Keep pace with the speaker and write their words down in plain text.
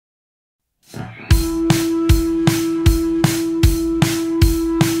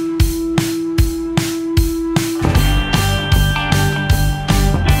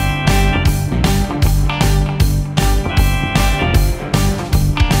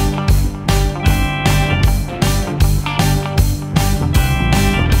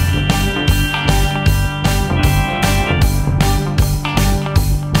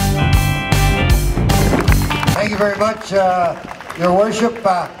much, Your Worship.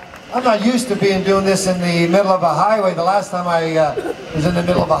 I'm not used to doing this in the middle of a highway. The last time I was in the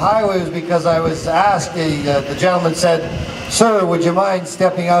middle of a highway was because I was asked, the gentleman said, "Sir, would you mind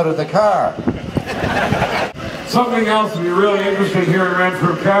stepping out of the car?" Something else to be really interesting here in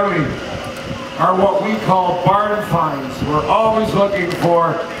Renfrew County are what we call barn finds. We're always looking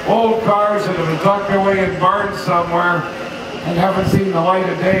for old cars that have been tucked away in barns somewhere and haven't seen the light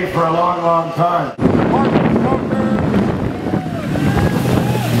of day for a long, long time.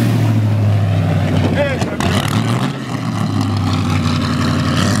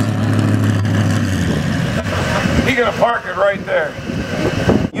 He's gonna park it right there.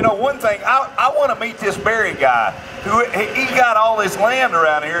 You know, one thing, I want to meet this Barry guy. He's got all this land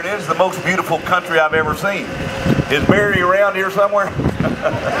around here, and it is the most beautiful country I've ever seen. Is Barry around here somewhere?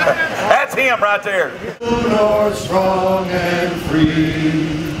 That's him right there. North, strong and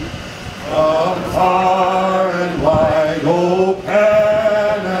free, from far and wide, oh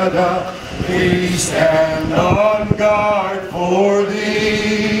Canada, we stand on guard for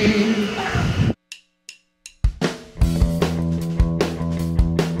thee.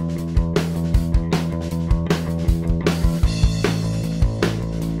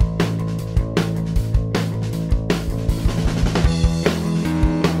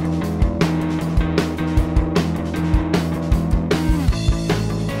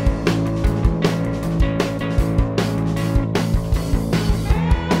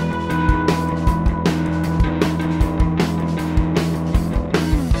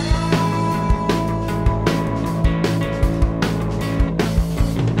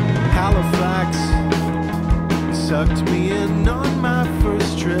 Sucked me in on my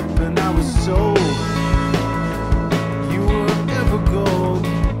first trip, and I was sold. You were ever gold.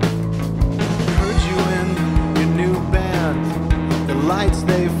 Heard you in your new band. The lights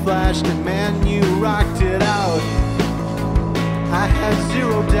they flashed, and man, you rocked it out. I had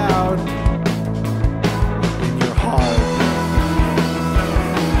zero doubt in your heart.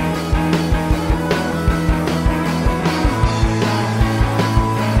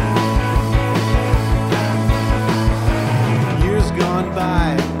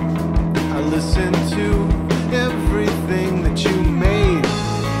 By. I listened to everything that you made,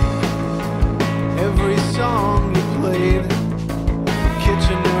 every song you played,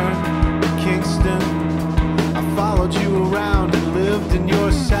 Kitchener, Kingston. I followed you around and lived in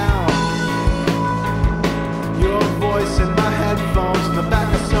your sound, your voice in my headphones in the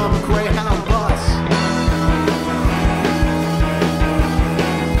back of some Greyhound bus.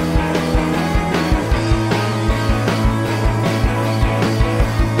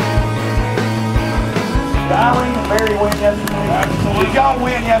 Valley and Barry win yesterday. Absolutely. Did y'all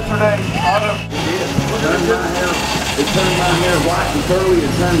win yesterday? It turned my hair white and curly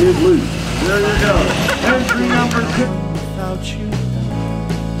and turned his loose. There you go. Entry number 2. Without you.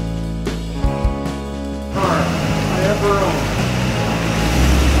 I ever own.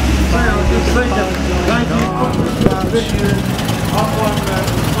 I was just thinking, thank you for the picture up on that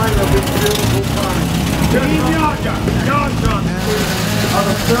kind of big beautiful time. John. Out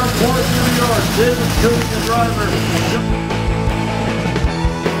of Fairport, New York, David Cooney, the driver.